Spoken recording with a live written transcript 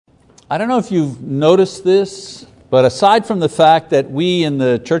I don't know if you've noticed this, but aside from the fact that we in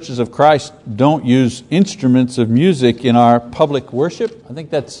the Churches of Christ don't use instruments of music in our public worship, I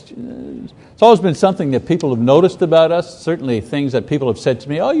think it's always been something that people have noticed about us, certainly things that people have said to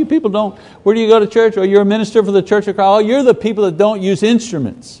me, oh, you people don't, where do you go to church? Oh, you're a minister for the Church of Christ. Oh, you're the people that don't use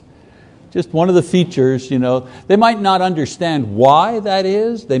instruments. Just one of the features, They might not understand why that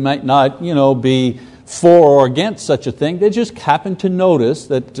is. They might not, be for or against such a thing. They just happen to notice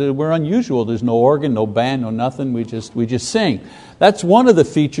that we're unusual. There's no organ, no band, no nothing. We just sing. That's one of the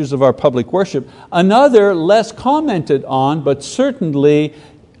features of our public worship. Another, less commented on, but certainly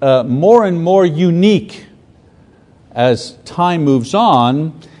more and more unique as time moves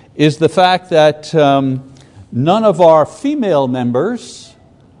on, is the fact that none of our female members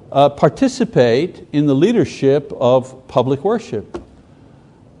participate in the leadership of public worship.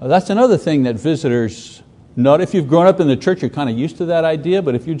 That's another thing that visitors note. If you've grown up in the church, you're kind of used to that idea,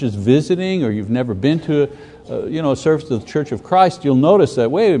 but if you're just visiting or you've never been to a service of the Church of Christ, you'll notice that,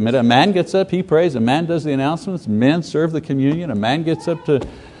 wait a minute, a man gets up, he prays, a man does the announcements, men serve the communion, a man gets up to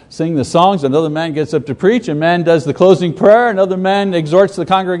sing the songs, another man gets up to preach, a man does the closing prayer, another man exhorts the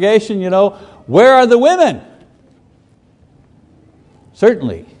congregation. Where are the women?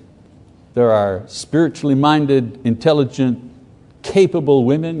 Certainly, there are spiritually minded, intelligent, capable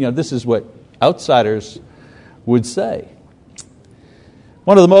women. This is what outsiders would say.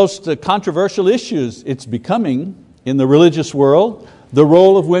 One of the most controversial issues it's becoming in the religious world, the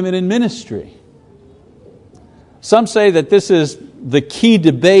role of women in ministry. Some say that this is the key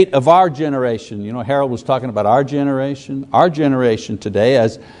debate of our generation. Harold was talking about our generation. Our generation today,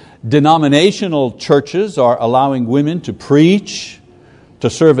 as denominational churches are allowing women to preach, to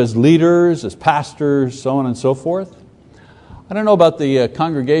serve as leaders, as pastors, so on and so forth. I don't know about the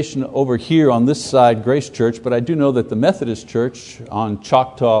congregation over here on this side, Grace Church, but I do know that the Methodist Church on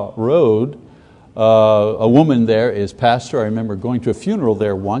Choctaw Road, a woman there is pastor. I remember going to a funeral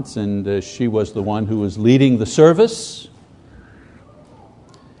there once, and she was the one who was leading the service.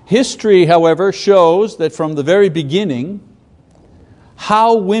 History, however, shows that from the very beginning,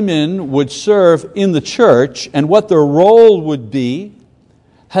 how women would serve in the church and what their role would be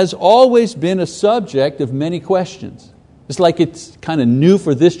has always been a subject of many questions. It's like it's kind of new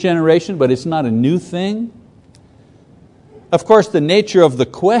for this generation, but it's not a new thing. Of course, the nature of the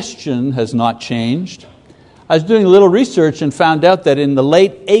question has not changed. I was doing a little research and found out that in the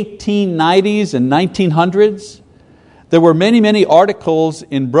late 1890s and 1900s, there were many articles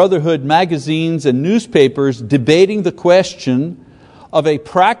in Brotherhood magazines and newspapers debating the question of a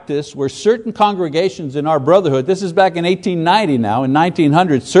practice where certain congregations in our brotherhood, this is back in 1890 now, in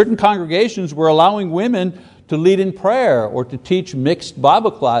 1900, certain congregations were allowing women to lead in prayer or to teach mixed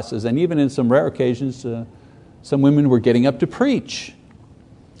Bible classes, and even in some rare occasions, some women were getting up to preach.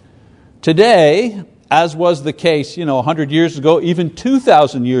 Today, as was the case 100 years ago, even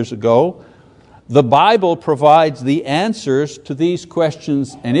 2,000 years ago, the Bible provides the answers to these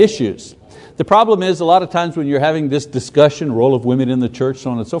questions and issues. The problem is, a lot of times when you're having this discussion, role of women in the church,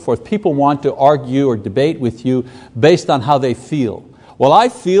 so on and so forth, people want to argue or debate with you based on how they feel. Well, I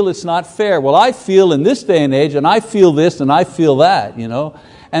feel it's not fair. Well, I feel in this day and age, and I feel this and I feel that.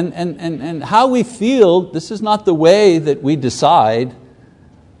 And how we feel, this is not the way that we decide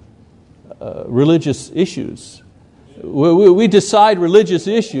religious issues. We decide religious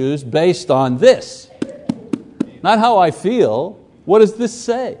issues based on this. Not how I feel. What does this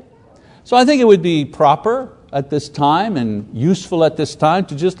say? So I think it would be proper at this time and useful at this time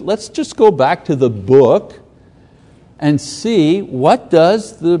to let's just go back to the book and see what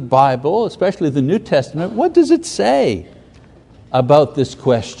does the Bible, especially the New Testament, what does it say about this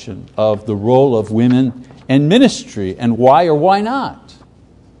question of the role of women in ministry, and why or why not?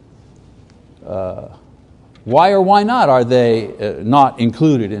 Why or why not are they not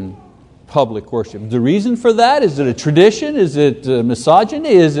included in public worship? The reason for that, is it a tradition? Is it misogyny?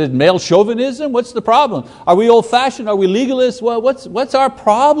 Is it male chauvinism? What's the problem? Are we old-fashioned? Are we legalists? Well, what's our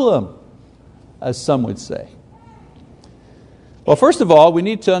problem, as some would say? Well, first of all, we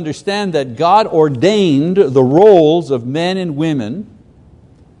need to understand that God ordained the roles of men and women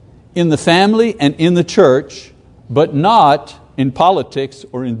in the family and in the church, but not in politics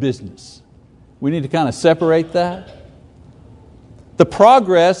or in business. We need to kind of separate that. The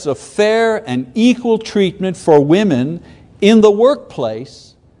progress of fair and equal treatment for women in the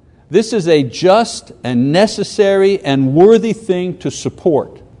workplace, this is a just and necessary and worthy thing to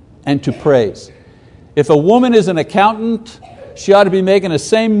support and to praise. If a woman is an accountant, she ought to be making the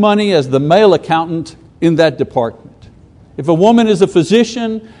same money as the male accountant in that department. If a woman is a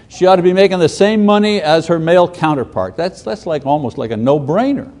physician, she ought to be making the same money as her male counterpart. That's like almost like a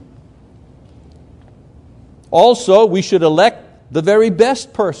no-brainer. Also, we should elect the very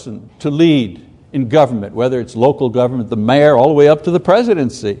best person to lead in government, whether it's local government, the mayor, all the way up to the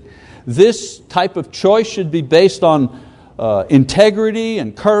presidency. This type of choice should be based on integrity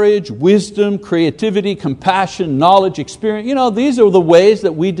and courage, wisdom, creativity, compassion, knowledge, experience. These are the ways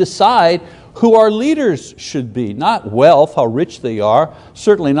that we decide who our leaders should be. Not wealth, how rich they are,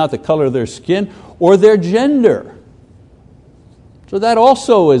 certainly not the color of their skin, or their gender. So that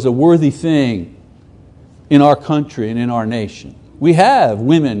also is a worthy thing in our country and in our nation. We have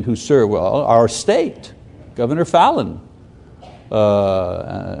women who serve our state, Governor Fallon,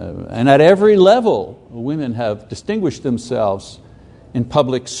 and at every level, women have distinguished themselves in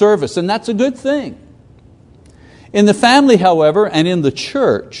public service, and that's a good thing. In the family, however, and in the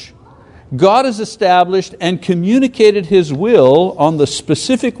church, God has established and communicated His will on the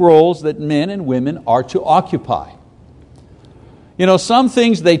specific roles that men and women are to occupy. Some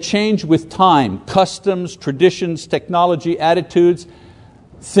things they change with time. Customs, traditions, technology, attitudes.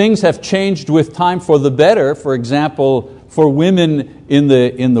 Things have changed with time for the better. For example, for women in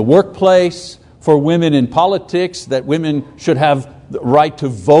the workplace, for women in politics, that women should have the right to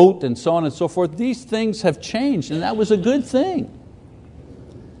vote and so on and so forth. These things have changed, and that was a good thing.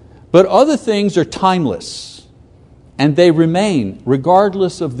 But other things are timeless, and they remain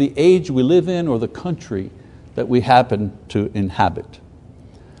regardless of the age we live in or the country that we happen to inhabit.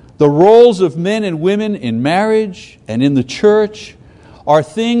 The roles of men and women in marriage and in the church are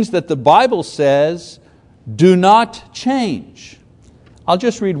things that the Bible says do not change. I'll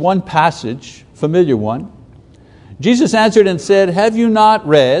just read one passage, familiar one. Jesus answered and said, "Have you not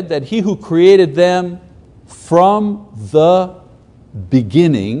read that He who created them from the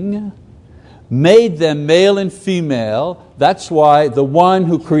beginning made them male and female? That's why the one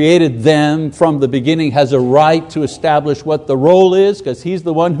who created them from the beginning has a right to establish what the role is, because He's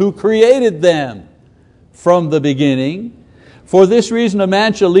the one who created them from the beginning. For this reason a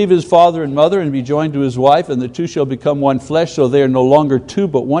man shall leave his father and mother and be joined to his wife, and the two shall become one flesh, so they are no longer two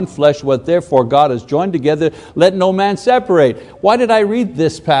but one flesh. What therefore God has joined together, let no man separate." Why did I read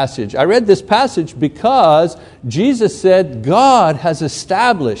this passage? I read this passage because Jesus said God has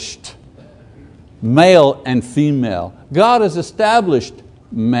established male and female. God has established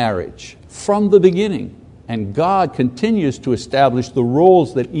marriage from the beginning, and God continues to establish the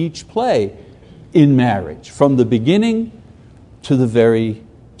roles that each play in marriage from the beginning to the very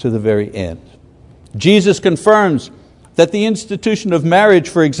end. Jesus confirms that the institution of marriage,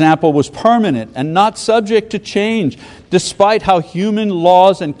 for example, was permanent and not subject to change, despite how human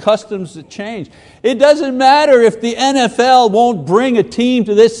laws and customs change. It doesn't matter if the NFL won't bring a team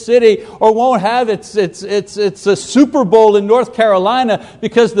to this city or won't have its a Super Bowl in North Carolina,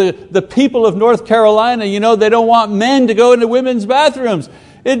 because the people of North Carolina, they don't want men to go into women's bathrooms.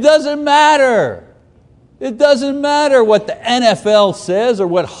 It doesn't matter. It doesn't matter what the NFL says or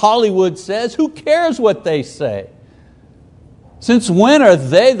what Hollywood says. Who cares what they say? Since when are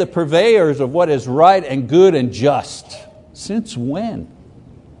they the purveyors of what is right and good and just? Since when?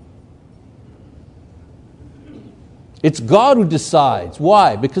 It's God who decides.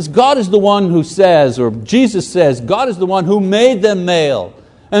 Why? Because God is the one who says, or Jesus says, God is the one who made them male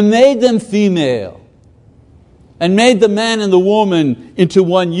and made them female, and made the man and the woman into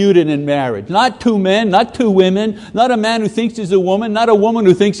one unit in marriage. Not two men, not two women, not a man who thinks he's a woman, not a woman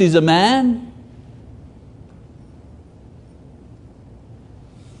who thinks he's a man.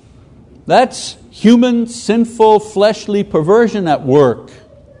 That's human, sinful, fleshly perversion at work,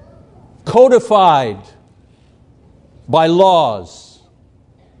 codified by laws,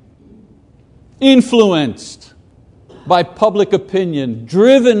 influenced by public opinion,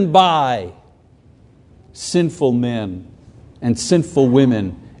 driven by sinful men and sinful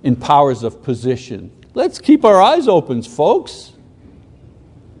women in powers of position. Let's keep our eyes open, folks.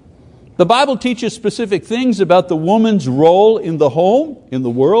 The Bible teaches specific things about the woman's role in the home, in the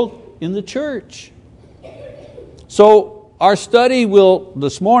world, in the church. So our study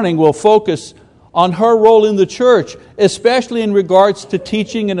this morning will focus on her role in the church, especially in regards to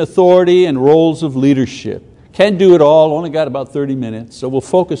teaching and authority and roles of leadership. Can't do it all, only got about 30 minutes, so we'll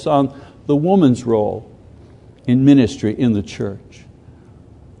focus on the woman's role in ministry in the church.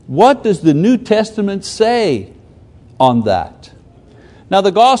 What does the New Testament say on that? Now,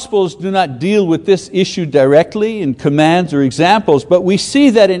 the Gospels do not deal with this issue directly in commands or examples, but we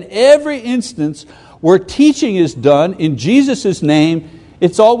see that in every instance where teaching is done in Jesus' name,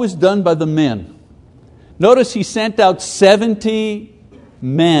 it's always done by the men. Notice He sent out 70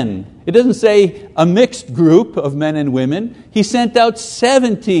 men. It doesn't say a mixed group of men and women. He sent out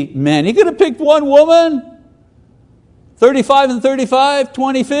 70 men. He could have picked one woman, 35 and 35,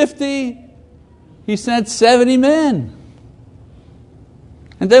 20, 50. He sent 70 men.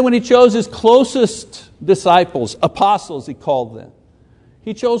 And then when He chose His closest disciples, apostles He called them,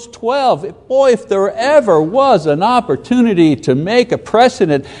 He chose 12. Boy, if there ever was an opportunity to make a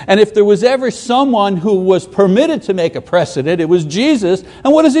precedent, and if there was ever someone who was permitted to make a precedent, it was Jesus.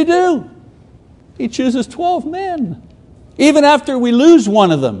 And what does He do? He chooses 12 men. Even after we lose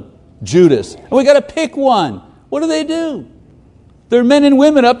one of them, Judas, and we got to pick one. What do? They're men and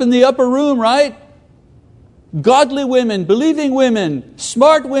women up in the upper room, right? Godly women, believing women,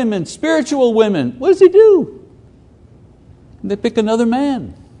 smart women, spiritual women. What does He do? They pick another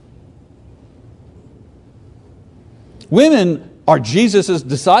man. Women are Jesus'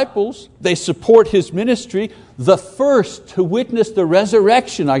 disciples. They support His ministry. The first to witness the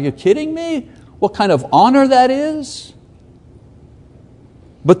resurrection. Are you kidding me? What kind of honor that is?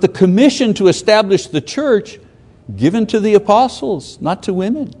 But the commission to establish the church given to the apostles, not to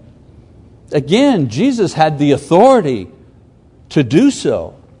women. Again, Jesus had the authority to do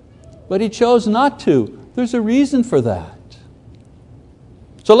so, but He chose not to. There's a reason for that.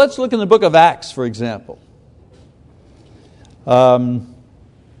 So let's look in the book of Acts, for example.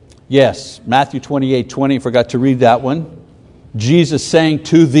 Yes, Matthew 28:20, forgot to read that one. Jesus saying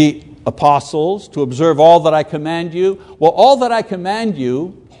to the apostles to observe all that I command you. Well, all that I command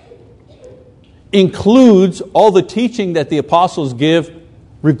you includes all the teaching that the apostles give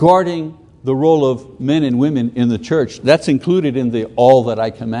regarding the role of men and women in the church. That's included in the all that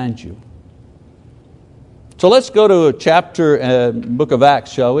I command you. So let's go to a chapter, book of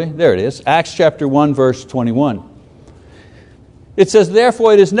Acts, shall we? There it is. Acts chapter 1, verse 21. It says,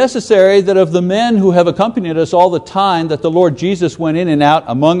 therefore it is necessary that of the men who have accompanied us all the time that the Lord Jesus went in and out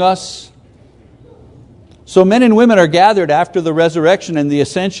among us. So men and women are gathered after the resurrection and the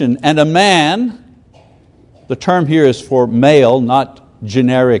ascension, and a man, the term here is for male, not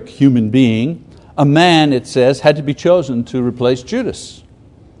generic human being, a man, it says, had to be chosen to replace Judas.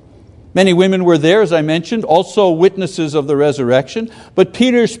 Many women were there, as I mentioned, also witnesses of the resurrection, but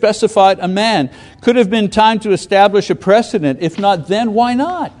Peter specified a man. Could have been time to establish a precedent. If not then, why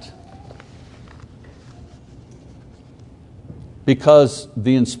not? Because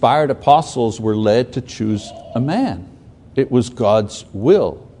the inspired apostles were led to choose a man. It was God's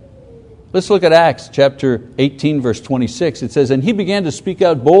will. Let's look at Acts chapter 18, verse 26. It says, and he began to speak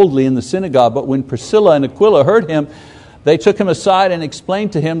out boldly in the synagogue, but when Priscilla and Aquila heard him, they took him aside and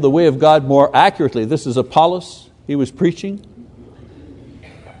explained to him the way of God more accurately. This is Apollos. He was preaching.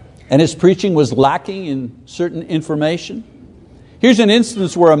 And his preaching was lacking in certain information. Here's an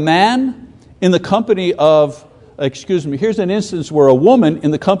instance where a man in the company of, here's an instance where a woman in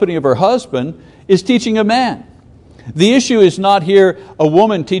the company of her husband is teaching a man. The issue is not here a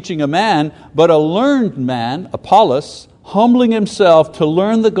woman teaching a man, but a learned man, Apollos, humbling himself to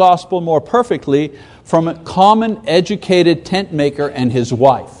learn the gospel more perfectly from a common educated tent maker and his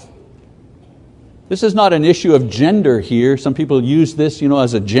wife. This is not an issue of gender here. Some people use this,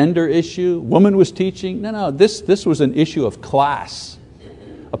 as a gender issue. Woman was teaching. No, this was an issue of class.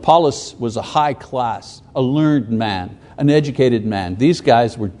 Apollos was a high class, a learned man, an educated man. These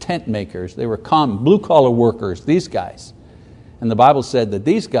guys were tent makers. They were common, blue-collar workers, these guys. And the Bible said that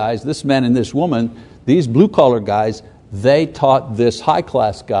these guys, this man and this woman, these blue-collar guys, they taught this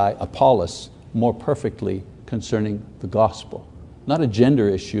high-class guy, Apollos, more perfectly concerning the gospel. Not a gender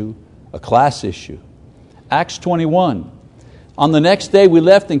issue, a class issue. Acts 21. On the next day we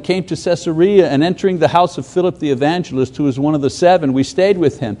left and came to Caesarea, and entering the house of Philip the evangelist, who was one of the 7, we stayed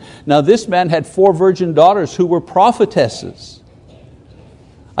with him. Now this man had 4 virgin daughters who were prophetesses.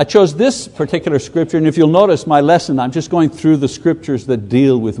 I chose this particular scripture, and if you'll notice my lesson, I'm just going through the scriptures that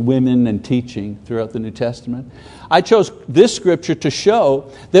deal with women and teaching throughout the New Testament. I chose this scripture to show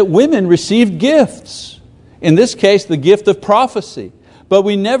that women received gifts. In this case, the gift of prophecy. But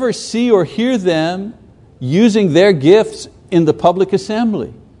we never see or hear them using their gifts in the public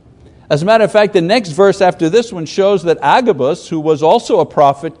assembly. As a matter of fact, the next verse after this one shows that Agabus, who was also a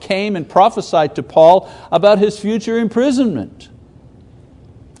prophet, came and prophesied to Paul about his future imprisonment.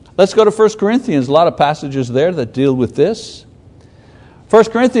 Let's go to 1 Corinthians. A lot of passages there that deal with this. 1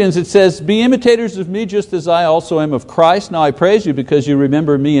 Corinthians, it says, be imitators of me just as I also am of Christ. Now I praise you because you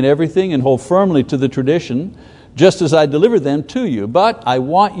remember me in everything and hold firmly to the tradition, just as I delivered them to you. But I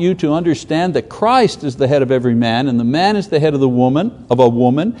want you to understand that Christ is the head of every man, and the man is the head of a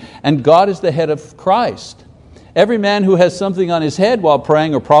woman, and God is the head of Christ. Every man who has something on his head while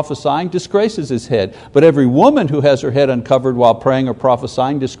praying or prophesying disgraces his head. But every woman who has her head uncovered while praying or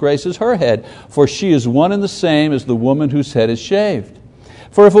prophesying disgraces her head, for she is one and the same as the woman whose head is shaved.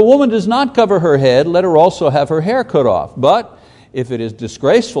 For if a woman does not cover her head, let her also have her hair cut off. But If it is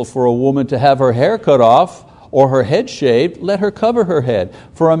disgraceful for a woman to have her hair cut off or her head shaved, let her cover her head.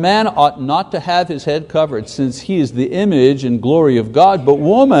 For a man ought not to have his head covered, since he is the image and glory of God, but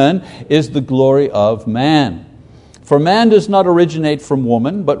woman is the glory of man. For man does not originate from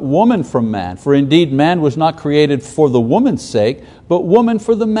woman, but woman from man. For indeed man was not created for the woman's sake, but woman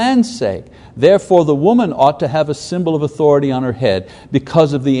for the man's sake. Therefore the woman ought to have a symbol of authority on her head,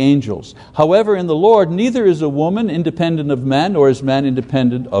 because of the angels. However, in the Lord neither is a woman independent of man, nor is man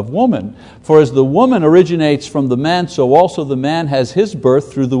independent of woman. For as the woman originates from the man, so also the man has his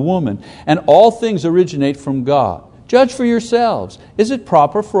birth through the woman. And all things originate from God. Judge for yourselves. Is it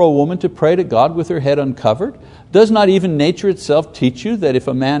proper for a woman to pray to God with her head uncovered? Does not even nature itself teach you that if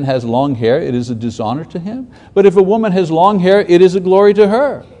a man has long hair, it is a dishonor to him? But if a woman has long hair, it is a glory to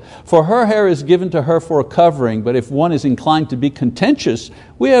her. For her hair is given to her for a covering, but if one is inclined to be contentious,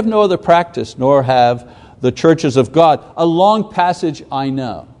 we have no other practice, nor have the churches of God. A long passage, I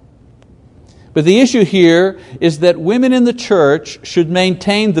know. But the issue here is that women in the church should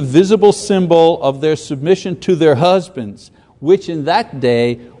maintain the visible symbol of their submission to their husbands, which in that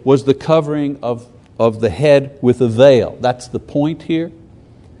day was the covering of the head with a veil. That's the point here.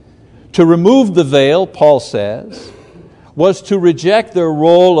 To remove the veil, Paul says, was to reject their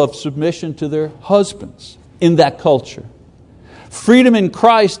role of submission to their husbands in that culture. Freedom in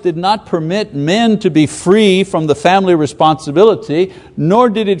Christ did not permit men to be free from the family responsibility, nor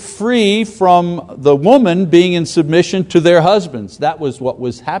did it free from the woman being in submission to their husbands. That was what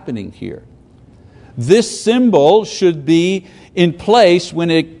was happening here. This symbol should be in place when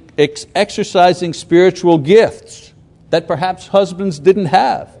exercising spiritual gifts that perhaps husbands didn't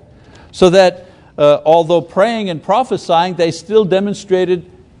have, so that although praying and prophesying, they still demonstrated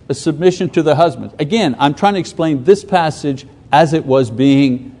a submission to their husbands. Again, I'm trying to explain this passage as it was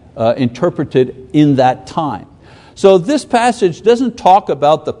being interpreted in that time. So this passage doesn't talk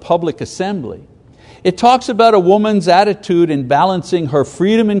about the public assembly. It talks about a woman's attitude in balancing her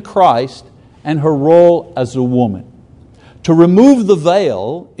freedom in Christ and her role as a woman. To remove the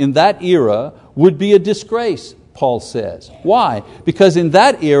veil in that era would be a disgrace, Paul says. Why? Because in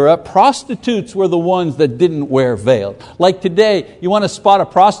that era, prostitutes were the ones that didn't wear veils. Like today, you want to spot a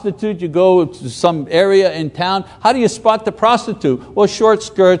prostitute, you go to some area in town. How do you spot the prostitute? Well, short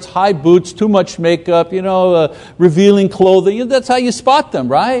skirts, high boots, too much makeup, revealing clothing. That's how you spot them,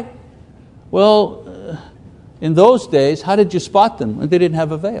 right? Well, in those days, how did you spot them? They didn't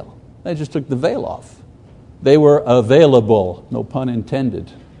have a veil. They just took the veil off. They were available, no pun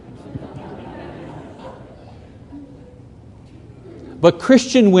intended. But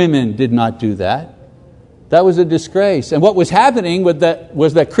Christian women did not do that. That was a disgrace. And what was happening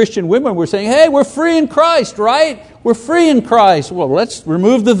was that Christian women were saying, hey, we're free in Christ, right? We're free in Christ. Well, let's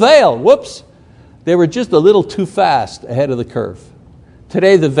remove the veil. Whoops. They were just a little too fast ahead of the curve.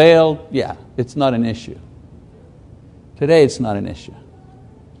 Today the veil, it's not an issue. Today it's not an issue.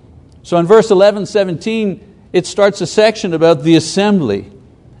 So in verse 11, 17, it starts a section about the assembly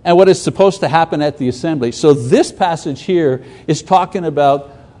and what is supposed to happen at the assembly. So this passage here is talking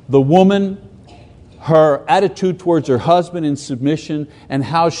about the woman, her attitude towards her husband in submission, and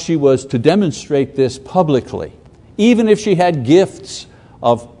how she was to demonstrate this publicly. Even if she had gifts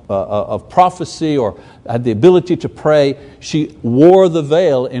of prophecy or had the ability to pray, she wore the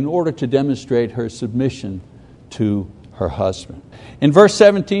veil in order to demonstrate her submission to her husband. In verse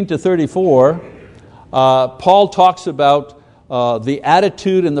 17 to 34, Paul talks about the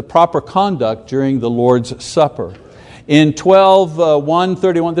attitude and the proper conduct during the Lord's Supper. In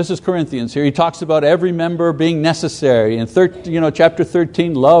 12:1-31, this is Corinthians here, he talks about every member being necessary. In chapter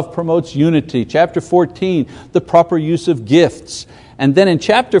 13, love promotes unity. Chapter 14, the proper use of gifts. And then in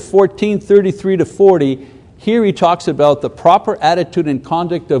chapter 14, 33-40, here he talks about the proper attitude and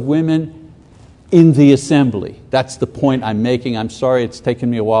conduct of women in the assembly. That's the point I'm making. I'm sorry it's taken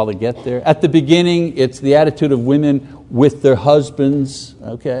me a while to get there. At the beginning, it's the attitude of women with their husbands,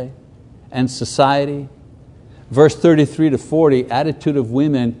 and society. Verse 33-40, attitude of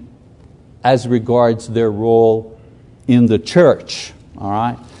women as regards their role in the church. All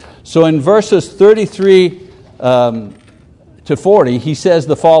right. So in verses 33 to 40, he says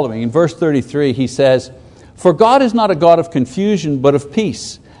the following. In verse 33, he says, "For God is not a God of confusion, but of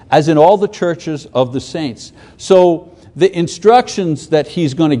peace, as in all the churches of the saints." So the instructions that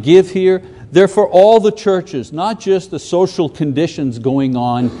he's going to give here, they're for all the churches, not just the social conditions going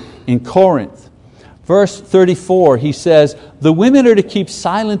on in Corinth. Verse 34, he says, "The women are to keep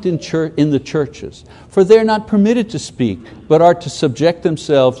silent in the churches, for they're not permitted to speak, but are to subject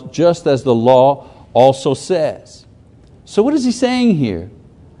themselves just as the law also says." So what is he saying here?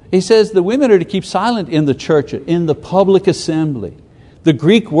 He says the women are to keep silent in the church, in the public assembly. The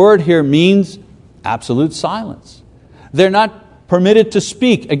Greek word here means absolute silence. They're not permitted to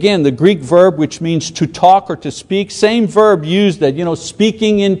speak. Again, the Greek verb which means to talk or to speak, same verb used that,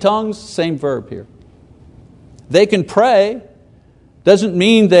 speaking in tongues, same verb here. They can pray. Doesn't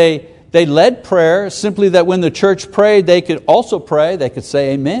mean they led prayer, simply that when the church prayed, they could also pray. They could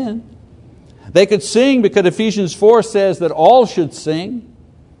say amen. They could sing because Ephesians 4 says that all should sing.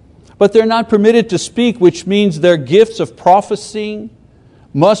 But they're not permitted to speak, which means their gifts of prophesying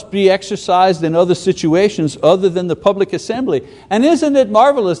must be exercised in other situations other than the public assembly. And isn't it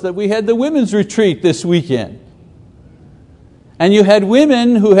marvelous that we had the women's retreat this weekend? And you had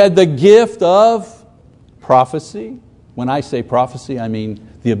women who had the gift of prophecy. When I say prophecy, I mean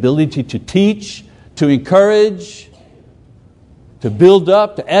the ability to teach, to encourage, to build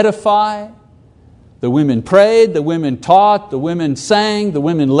up, to edify. The women prayed, the women taught, the women sang, the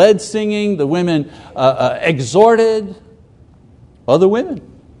women led singing, the women exhorted other women.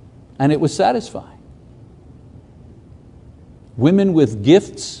 And it was satisfying. Women with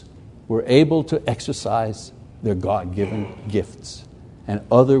gifts were able to exercise their God-given gifts. And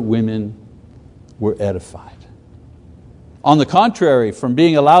other women were edified. On the contrary, from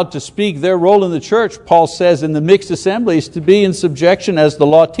being allowed to speak, their role in the church, Paul says, in the mixed assembly is to be in subjection as the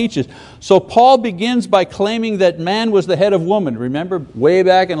law teaches. So Paul begins by claiming that man was the head of woman. Remember way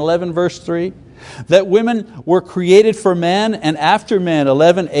back in 11 verse 3? That women were created for man and after man,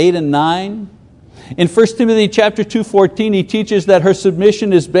 11, 8 and 9. In 1 Timothy chapter 2:14, he teaches that her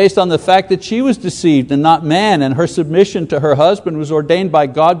submission is based on the fact that she was deceived and not man, and her submission to her husband was ordained by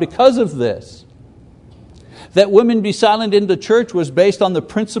God because of this. That women be silent in the church was based on the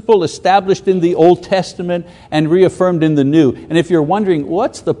principle established in the Old Testament and reaffirmed in the New. And if you're wondering,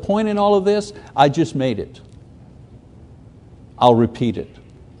 what's the point in all of this? I just made it. I'll repeat it.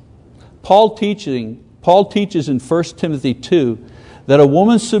 Paul teaches in 1 Timothy 2 that a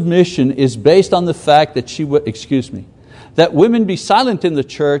woman's submission is based on the fact that that women be silent in the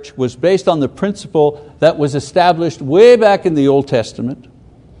church was based on the principle that was established way back in the Old Testament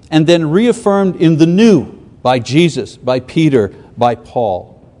and then reaffirmed in the New by Jesus, by Peter, by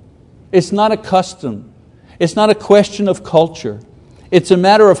Paul. It's not a custom. It's not a question of culture. It's a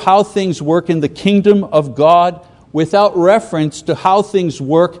matter of how things work in the kingdom of God without reference to how things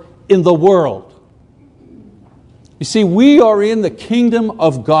work in the world. You see, we are in the kingdom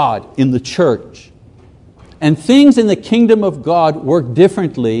of God, in the church. And things in the kingdom of God work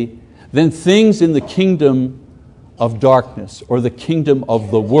differently than things in the kingdom of darkness or the kingdom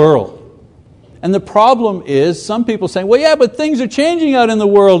of the world. And the problem is, some people saying, well, yeah, but things are changing out in the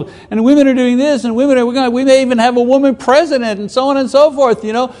world, and women are doing this, and we may even have a woman president, and so on and so forth.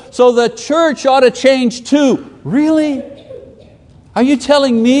 So the church ought to change too. Really? Are you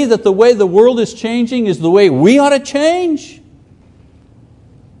telling me that the way the world is changing is the way we ought to change?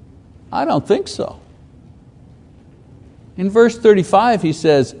 I don't think so. In verse 35 he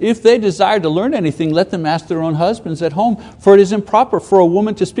says, if they desire to learn anything, let them ask their own husbands at home, for it is improper for a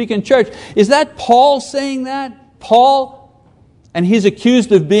woman to speak in church. Is that Paul saying that? Paul? And he's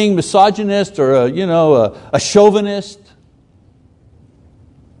accused of being misogynist or a chauvinist?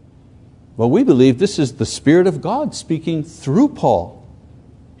 Well, we believe this is the Spirit of God speaking through Paul.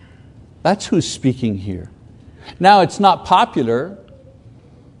 That's who's speaking here. Now, it's not popular.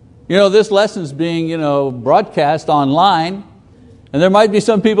 This lesson's being broadcast online, and there might be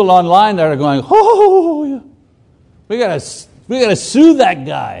some people online that are going, oh, we gotta sue that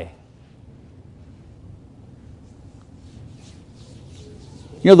guy.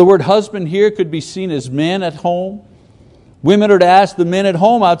 The word husband here could be seen as men at home. Women are to ask the men at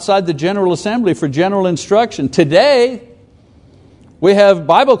home outside the general assembly for general instruction. Today, we have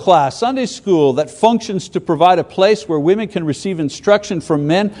Bible class, Sunday school that functions to provide a place where women can receive instruction from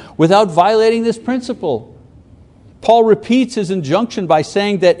men without violating this principle. Paul repeats his injunction by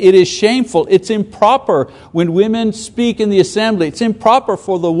saying that it is shameful, it's improper when women speak in the assembly. It's improper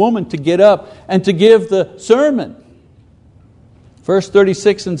for the woman to get up and to give the sermon. Verse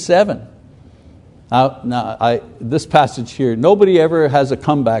 36 and 7. This passage here, nobody ever has a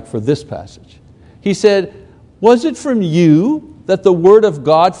comeback for this passage. He said, was it from you that the word of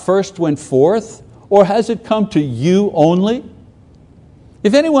God first went forth, or has it come to you only?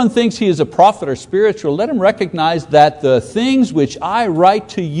 If anyone thinks he is a prophet or spiritual, let him recognize that the things which I write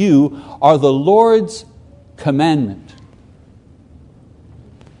to you are the Lord's commandment.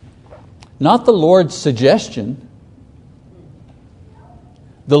 Not the Lord's suggestion.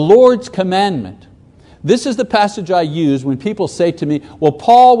 The Lord's commandment. This is the passage I use when people say to me, well,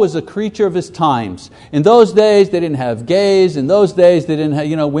 Paul was a creature of his times. In those days, they didn't have gays. In those days, they didn't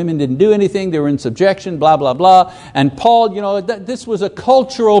have, women didn't do anything. They were in subjection, blah, blah, blah. And Paul, this was a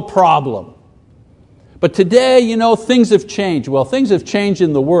cultural problem. But today, things have changed. Well, things have changed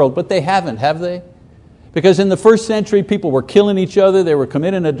in the world, but they haven't, have they? Because in the first century, people were killing each other, they were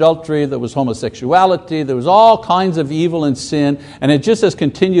committing adultery, there was homosexuality, there was all kinds of evil and sin, and it just has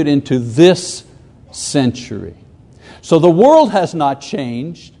continued into this century. So the world has not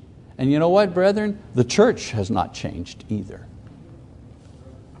changed, and you know what, brethren? The church has not changed either,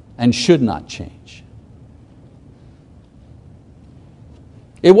 and should not change.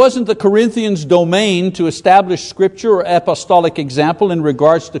 It wasn't the Corinthians' domain to establish Scripture or apostolic example in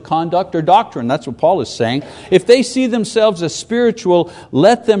regards to conduct or doctrine. That's what Paul is saying. If they see themselves as spiritual,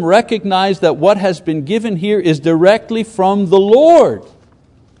 let them recognize that what has been given here is directly from the Lord.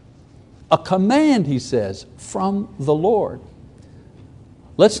 A command, he says, from the Lord.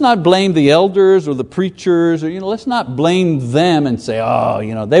 Let's not blame the elders or the preachers, or let's not blame them and say,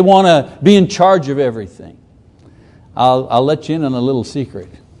 they want to be in charge of everything. I'll let you in on a little secret.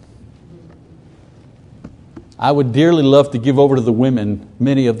 I would dearly love to give over to the women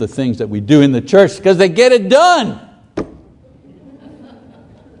many of the things that we do in the church because they get it done.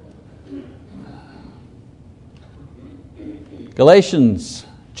 Galatians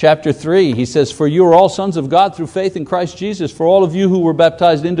chapter 3, he says, for you are all sons of God through faith in Christ Jesus. For all of you who were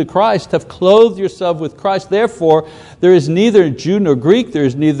baptized into Christ have clothed yourself with Christ. Therefore, there is neither Jew nor Greek, there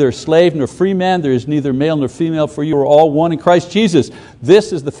is neither slave nor free man, there is neither male nor female, for you are all one in Christ Jesus.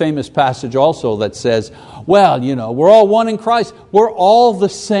 This is the famous passage also that says, well, we're all one in Christ. We're all the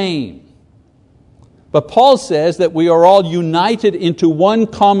same. But Paul says that we are all united into one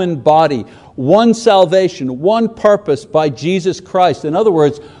common body, one salvation, one purpose by Jesus Christ. In other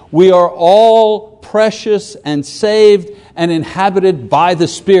words, we are all precious and saved and inhabited by the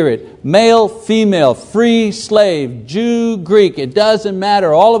Spirit. Male, female, free, slave, Jew, Greek, it doesn't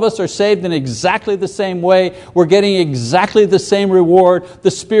matter. All of us are saved in exactly the same way. We're getting exactly the same reward.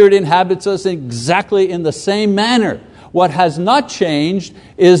 The Spirit inhabits us exactly in the same manner. What has not changed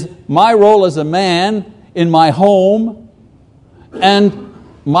is my role as a man in my home and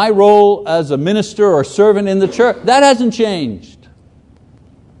my role as a minister or servant in the church. That hasn't changed.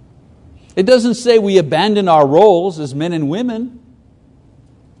 It doesn't say we abandon our roles as men and women.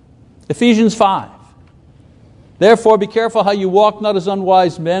 Ephesians 5. Therefore be careful how you walk, not as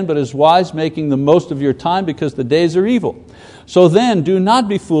unwise men, but as wise, making the most of your time, because the days are evil. So then, do not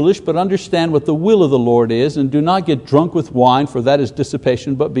be foolish, but understand what the will of the Lord is, and do not get drunk with wine, for that is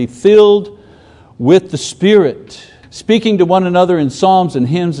dissipation, but be filled with the Spirit, speaking to one another in psalms and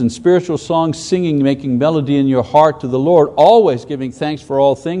hymns and spiritual songs, singing, making melody in your heart to the Lord, always giving thanks for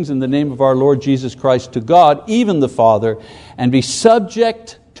all things in the name of our Lord Jesus Christ to God, even the Father, and be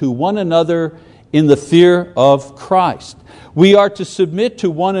subject to one another in the fear of Christ. We are to submit to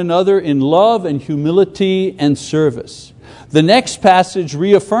one another in love and humility and service. The next passage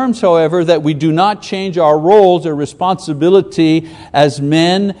reaffirms, however, that we do not change our roles or responsibility as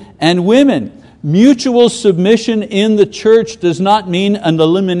men and women. Mutual submission in the church does not mean an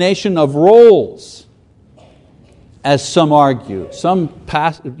elimination of roles, as some argue.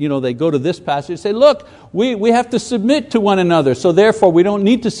 They go to this passage and say, look, we have to submit to one another, so therefore we don't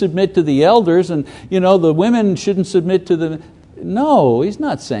need to submit to the elders, and the women shouldn't submit to the... No, he's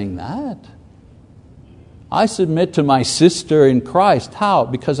not saying that. I submit to my sister in Christ. How?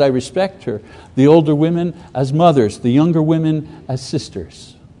 Because I respect her. The older women as mothers, the younger women as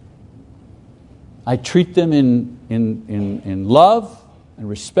sisters. I treat them in love and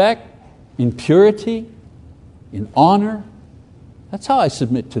respect, in purity, in honor. That's how I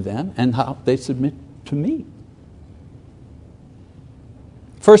submit to them and how they submit to me.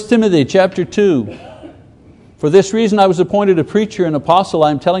 1 Timothy chapter 2. For this reason I was appointed a preacher and apostle.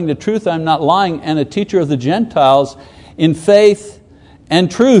 I am telling the truth, I am not lying, and a teacher of the Gentiles in faith and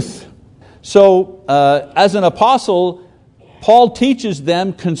truth. So as an apostle, Paul teaches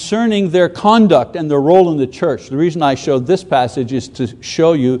them concerning their conduct and their role in the church. The reason I showed this passage is to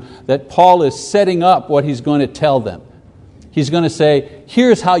show you that Paul is setting up what he's going to tell them. He's going to say,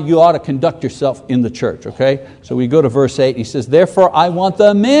 here's how you ought to conduct yourself in the church. Okay? So we go to verse 8. He says, therefore I want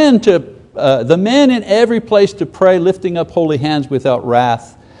the men in every place to pray, lifting up holy hands without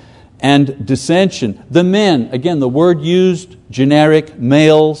wrath and dissension. The men, again the word used, generic,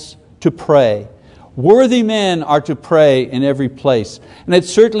 males, to pray. Worthy men are to pray in every place. And it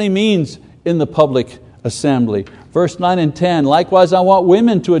certainly means in the public assembly. Verse 9 and 10, likewise I want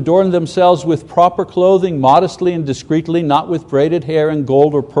women to adorn themselves with proper clothing, modestly and discreetly, not with braided hair and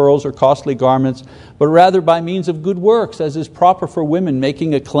gold or pearls or costly garments, but rather by means of good works, as is proper for women,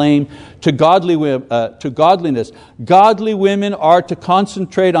 making a claim to godliness. Godly women are to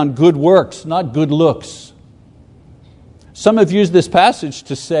concentrate on good works, not good looks. Some have used this passage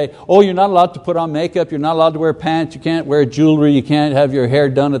to say, oh, you're not allowed to put on makeup, you're not allowed to wear pants, you can't wear jewelry, you can't have your hair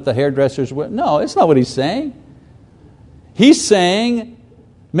done at the hairdresser's. No, it's not what he's saying. He's saying,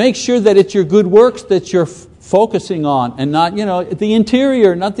 make sure that it's your good works that you're focusing on, and not, the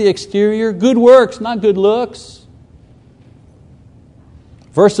interior, not the exterior. Good works, not good looks.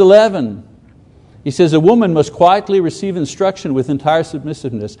 Verse 11, he says, a woman must quietly receive instruction with entire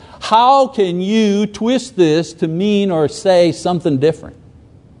submissiveness. How can you twist this to mean or say something different?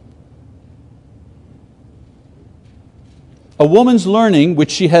 A woman's learning,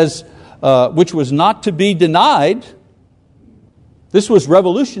 which was not to be denied. This was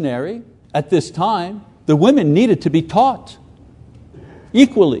revolutionary at this time. The women needed to be taught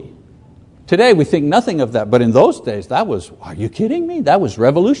equally. Today we think nothing of that, but in those days that was, are you kidding me? That was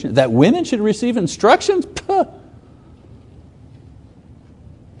revolutionary. That women should receive instructions? Puh.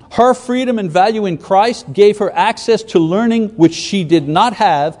 Her freedom and value in Christ gave her access to learning which she did not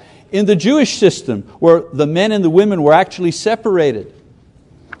have in the Jewish system, where the men and the women were actually separated.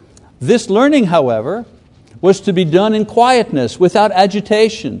 This learning, however, was to be done in quietness, without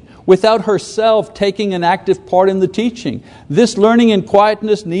agitation, without herself taking an active part in the teaching. This learning in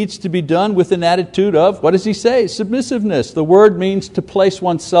quietness needs to be done with an attitude of, what does he say? Submissiveness. The word means to place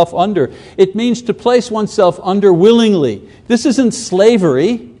oneself under. It means to place oneself under willingly. This isn't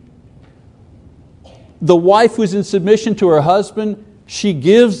slavery. The wife who's in submission to her husband, she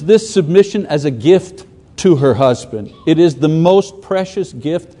gives this submission as a gift to her husband. It is the most precious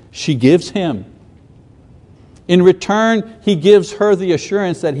gift she gives him. In return, he gives her the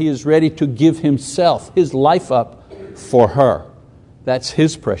assurance that he is ready to give himself, his life up for her. That's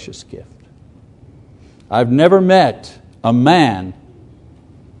his precious gift. I've never met a man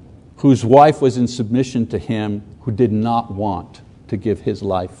whose wife was in submission to him who did not want to give his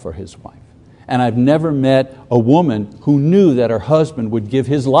life for his wife. And I've never met a woman who knew that her husband would give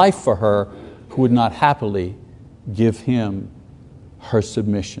his life for her, who would not happily give him her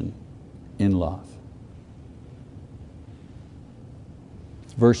submission in love.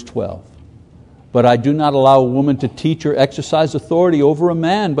 Verse 12, but I do not allow a woman to teach or exercise authority over a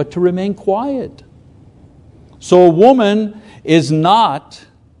man, but to remain quiet. So a woman is not,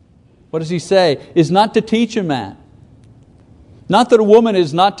 what does he say, is not to teach a man. Not that a woman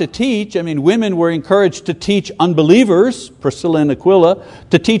is not to teach. Women were encouraged to teach unbelievers, Priscilla and Aquila,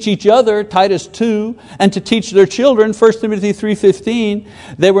 to teach each other, Titus 2, and to teach their children, 1 Timothy 3:15.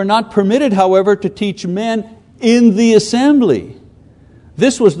 They were not permitted, however, to teach men in the assembly.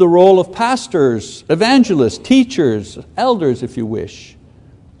 This was the role of pastors, evangelists, teachers, elders, if you wish,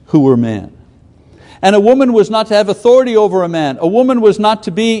 who were men. And a woman was not to have authority over a man. A woman was not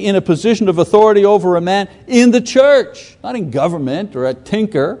to be in a position of authority over a man in the church, not in government or a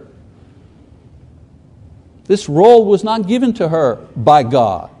tinker. This role was not given to her by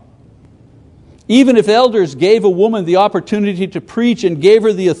God. Even if elders gave a woman the opportunity to preach and gave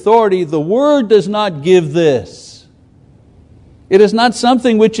her the authority, the Word does not give this. It is not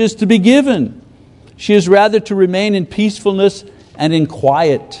something which is to be given. She is rather to remain in peacefulness and in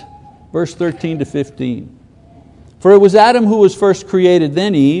quiet. Verse 13 to 15. For it was Adam who was first created,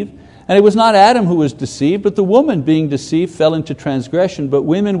 then Eve. And it was not Adam who was deceived, but the woman being deceived fell into transgression. But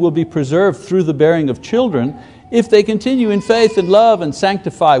women will be preserved through the bearing of children if they continue in faith and love and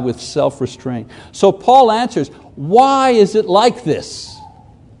sanctify with self-restraint. So Paul answers, why is it like this?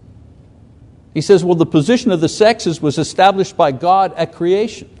 He says, well, the position of the sexes was established by God at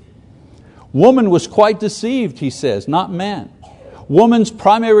creation. Woman was quite deceived, he says, not man. Woman's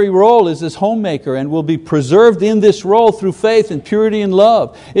primary role is as homemaker and will be preserved in this role through faith and purity and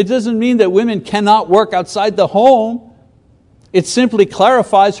love. It doesn't mean that women cannot work outside the home. It simply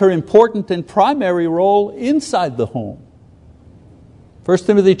clarifies her important and primary role inside the home. 1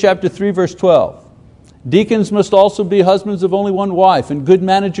 Timothy chapter 3, verse 12. Deacons must also be husbands of only one wife and good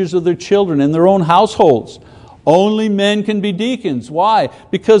managers of their children in their own households. Only men can be deacons. Why?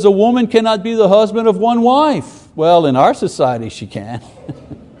 Because a woman cannot be the husband of one wife. Well, in our society she can.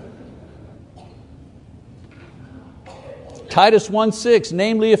 Titus 1:6,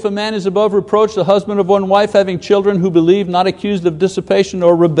 namely if a man is above reproach, the husband of one wife, having children who believe, not accused of dissipation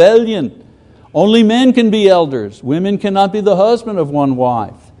or rebellion. Only men can be elders. Women cannot be the husband of one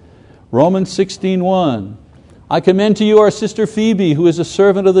wife. Romans 16:1, I commend to you our sister Phoebe, who is a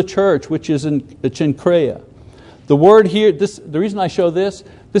servant of the church, which is in Cenchrea. The word here, the reason I show this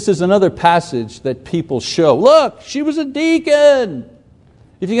is another passage that people show. Look, she was a deacon.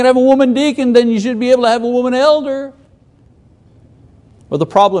 If you can have a woman deacon, then you should be able to have a woman elder. Well, the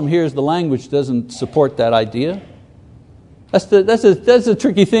problem here is the language doesn't support that idea. That's a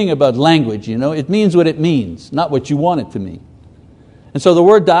tricky thing about language. It means what it means, not what you want it to mean. And so the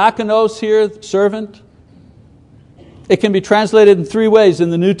word diakonos here, servant, it can be translated in three ways in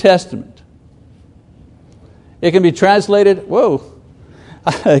the New Testament. It can be translated,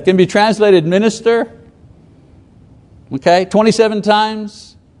 it can be translated minister, 27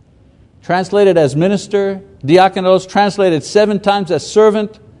 times, translated as minister. Diakonos, translated 7 times as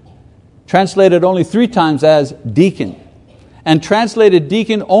servant, translated only 3 times as deacon. And translated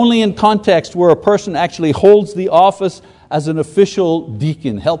deacon only in context where a person actually holds the office as an official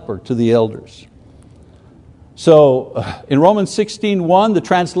deacon, helper to the elders. So in Romans 16:1, the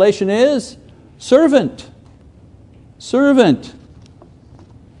translation is servant. Servant.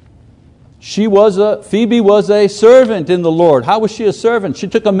 Phoebe was a servant in the Lord. How was she a servant? She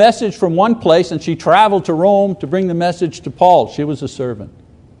took a message from one place and she traveled to Rome to bring the message to Paul. She was a servant.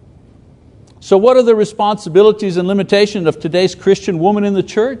 So what are the responsibilities and limitations of today's Christian woman in the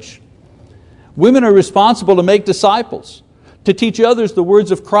church? Women are responsible to make disciples, to teach others the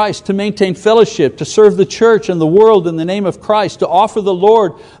words of Christ, to maintain fellowship, to serve the church and the world in the name of Christ, to offer the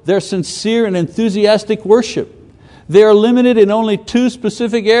Lord their sincere and enthusiastic worship. They are limited in only 2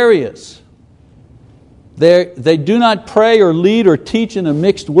 specific areas. They do not pray or lead or teach in a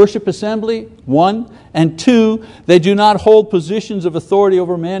mixed worship assembly, 1. And 2, they do not hold positions of authority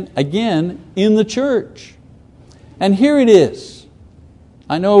over men, again, in the church. And here it is.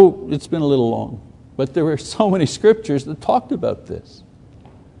 I know it's been a little long, but there were so many scriptures that talked about this.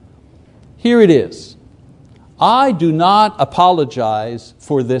 Here it is. I do not apologize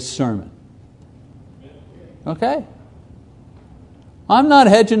for this sermon. Okay? I'm not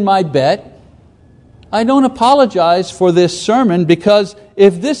hedging my bet. I don't apologize for this sermon because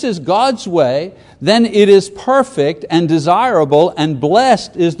if this is God's way, then it is perfect and desirable, and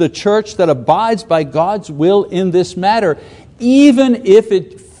blessed is the church that abides by God's will in this matter, even if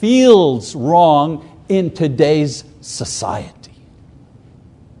it feels wrong in today's society.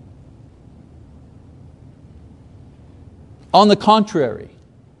 On the contrary,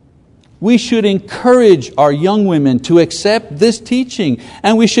 we should encourage our young women to accept this teaching,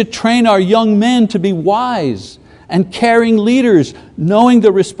 and we should train our young men to be wise and caring leaders, knowing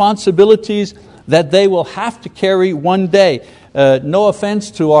the responsibilities that they will have to carry one day. No offense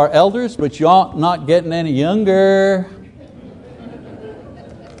to our elders, but you're not getting any younger.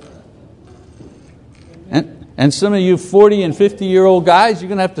 And some of you 40 and 50-year-old guys, you're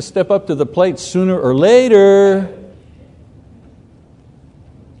going to have to step up to the plate sooner or later.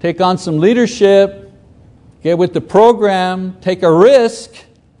 Take on some leadership, get with the program, take a risk.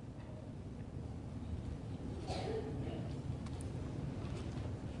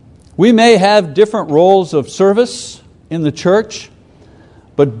 We may have different roles of service in the church,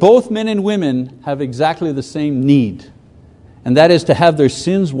 but both men and women have exactly the same need, and that is to have their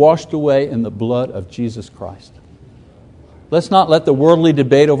sins washed away in the blood of Jesus Christ. Let's not let the worldly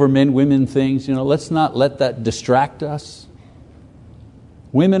debate over men-women things, let's not let that distract us.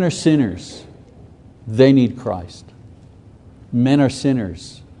 Women are sinners. They need Christ. Men are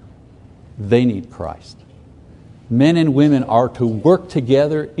sinners. They need Christ. Men and women are to work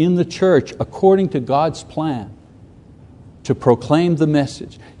together in the church according to God's plan to proclaim the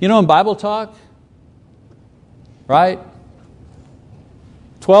message. In Bible Talk, right?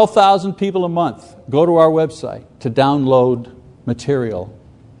 12,000 people a month go to our website to download material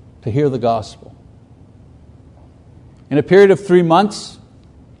to hear the gospel. In a period of 3 months,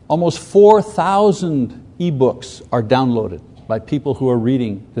 almost 4,000 ebooks are downloaded by people who are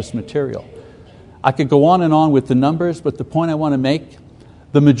reading this material. I could go on and on with the numbers, but the point I want to make,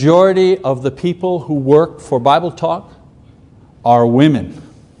 the majority of the people who work for Bible Talk are women.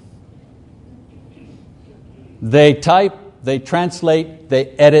 They type, they translate, they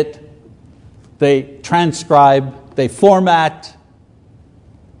edit, they transcribe, they format,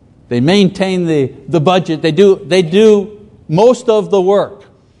 they maintain the budget, they do most of the work.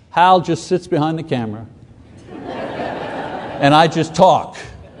 Hal just sits behind the camera and I just talk.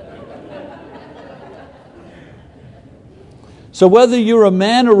 So whether you're a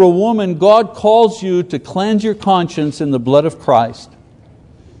man or a woman, God calls you to cleanse your conscience in the blood of Christ.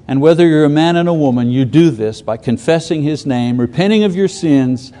 And whether you're a man and a woman, you do this by confessing His name, repenting of your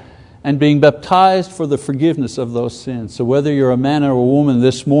sins, and being baptized for the forgiveness of those sins. So whether you're a man or a woman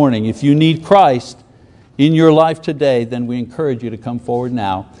this morning, if you need Christ, in your life today, then we encourage you to come forward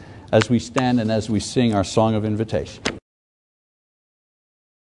now as we stand and as we sing our song of invitation.